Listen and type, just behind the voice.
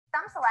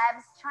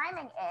celebs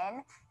chiming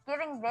in,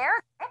 giving their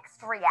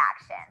mixed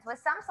reactions, with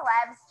some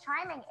celebs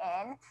chiming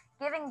in,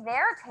 giving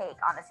their take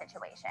on the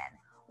situation.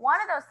 One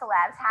of those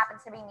celebs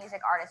happens to be music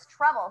artist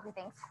Trouble, who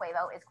thinks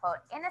Quavo is, quote,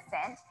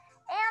 innocent,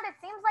 and it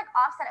seems like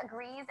Offset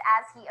agrees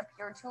as he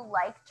appeared to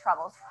like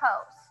Trouble's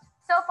post.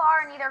 So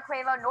far, neither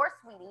Quavo nor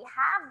Saweetie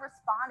have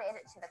responded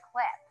to the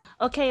clip.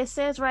 Okay, it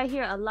says right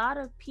here, a lot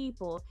of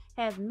people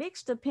have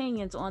mixed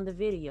opinions on the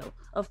video,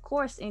 of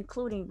course,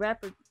 including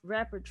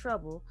rapper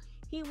Trouble.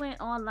 He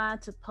went online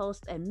to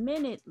post a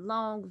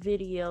minute-long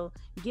video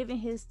giving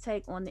his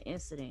take on the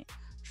incident.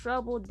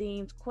 Trouble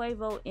deems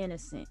Quavo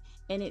innocent,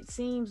 and it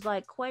seems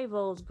like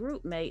Quavo's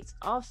group mates,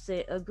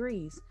 Offset,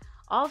 agrees.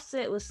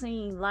 Offset was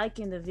seen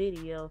liking the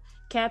video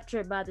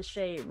captured by the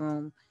Shade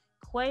Room.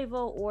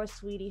 Quavo or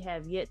Saweetie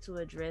have yet to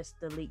address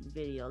the leaked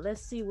video.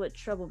 Let's see what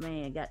Trouble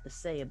Man got to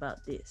say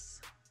about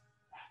this.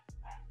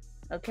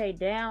 Okay,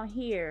 down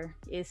here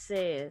it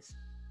says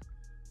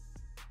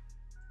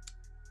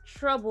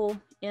Trouble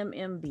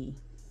MMB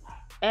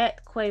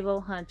at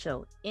Quavo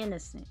Huncho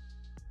innocent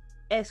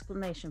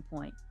exclamation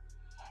point.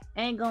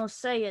 Ain't gonna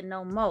say it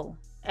no more.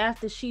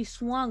 After she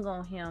swung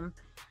on him,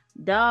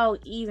 Dog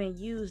even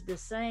used the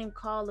same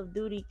Call of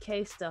Duty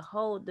case to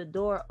hold the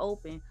door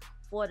open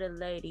for the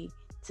lady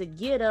to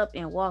get up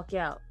and walk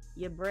out.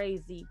 You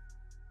brazy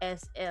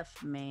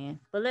SF, man.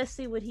 But let's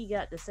see what he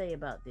got to say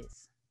about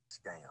this.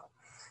 Scam.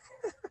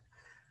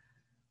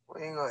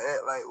 We ain't gonna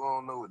act like we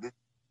don't know what this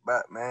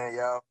about, man.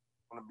 Y'all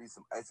wanna be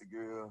some icy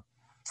girl,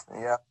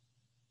 and y'all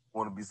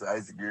wanna be some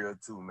icy girl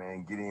too,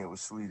 man. Get in with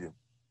Saweetie.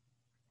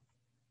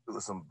 It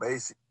was some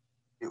basic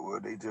shit where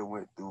they just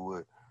went through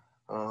with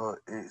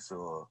her ex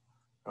or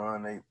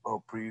her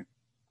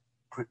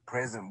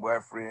present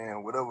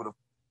boyfriend, whatever the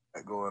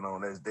fuck going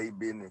on. That's their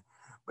business.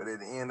 But at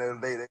the end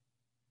of the day, they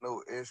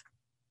no extra.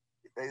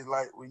 They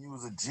like when you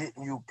was a jit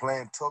and you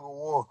playing tug of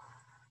war.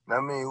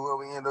 I mean,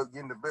 whoever end up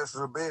getting the best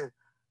of the bed,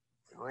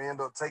 we end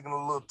up taking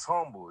a little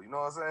tumble. You know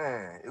what I'm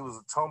saying? It was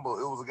a tumble.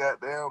 It was a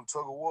goddamn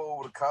tug of war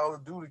over the Call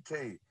of Duty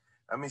case.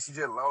 I mean, she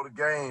just lost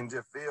the game,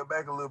 just fell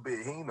back a little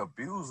bit. He ain't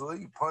abuse her.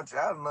 He punch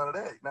out and none of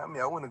that. You know what I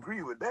mean? I wouldn't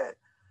agree with that.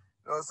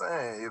 You know what I'm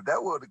saying? If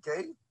that was the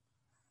case,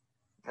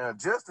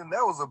 Justin,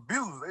 that was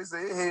abuse. They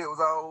say his head was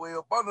all the way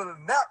up under the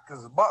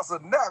napkins, box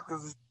of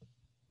napkins.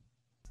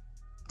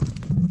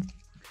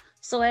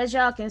 So as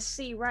y'all can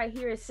see right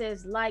here, it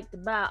says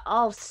liked by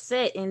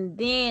Offset. And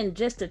then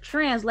just to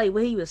translate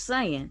what he was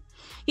saying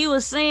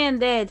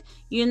that,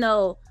 you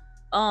know,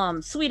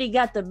 Saweetie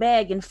got the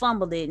bag and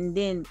fumbled it, and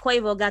then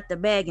Quavo got the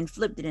bag and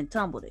flipped it and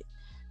tumbled it.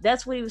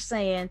 That's what he was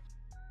saying.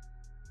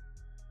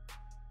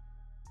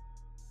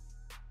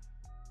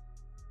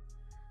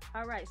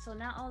 All right, so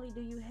not only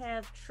do you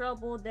have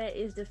Trouble that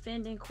is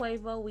defending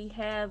Quavo, we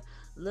have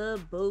Lil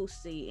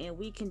Boosie, and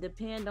we can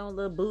depend on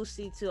Lil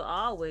Boosie to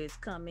always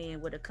come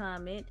in with a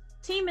comment.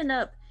 Teaming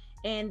up,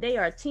 and they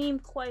are Team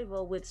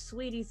Quavo with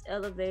Saweetie's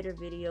elevator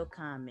video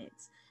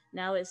comments.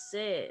 Now it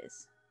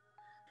says,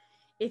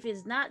 if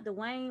it's not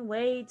Dwayne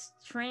Wade's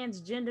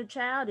transgender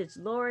child, it's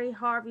Lori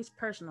Harvey's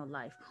personal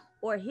life,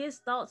 or his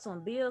thoughts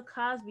on Bill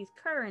Cosby's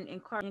current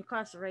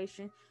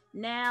incarceration.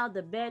 Now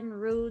the Baton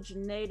Rouge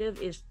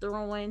native is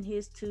throwing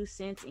his 2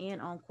 cents in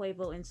on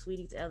Quavo and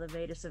Saweetie's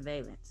elevator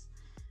surveillance.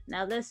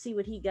 Now let's see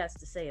what he got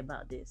to say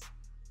about this.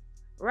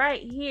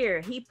 Right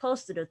here, he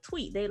posted a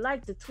tweet. They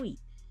liked the tweet.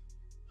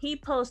 He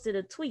posted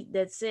a tweet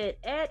that said,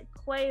 at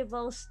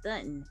Quavo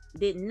stunting,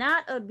 did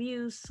not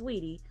abuse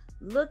Saweetie.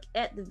 Look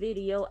at the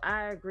video.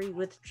 I agree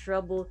with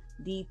Trouble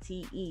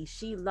DTE.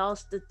 She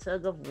lost the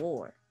tug of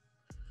war.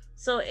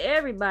 So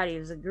everybody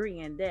is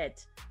agreeing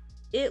that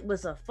it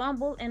was a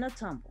fumble and a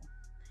tumble.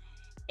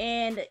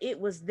 And it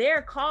was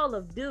their call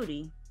of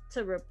duty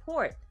to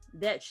report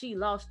that she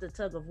lost the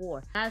tug of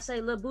war. I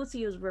say Lil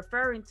Boosie is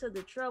referring to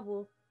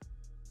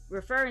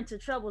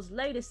Trouble's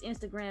latest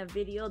Instagram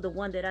video, the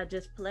one that I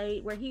just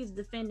played, where he's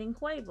defending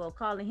Quavo,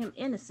 calling him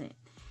innocent.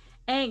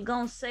 Ain't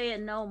gonna say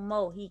it no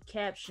more, he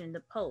captioned the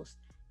post.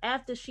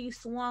 After she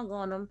swung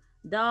on him,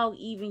 Dog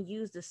even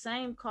used the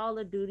same Call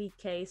of Duty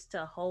case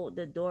to hold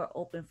the door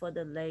open for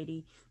the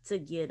lady to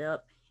get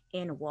up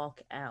and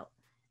walk out.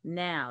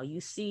 Now,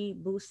 you see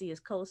Boosie is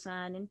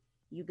co-signing.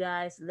 You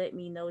guys let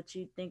me know what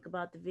you think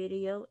about the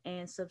video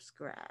and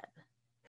subscribe.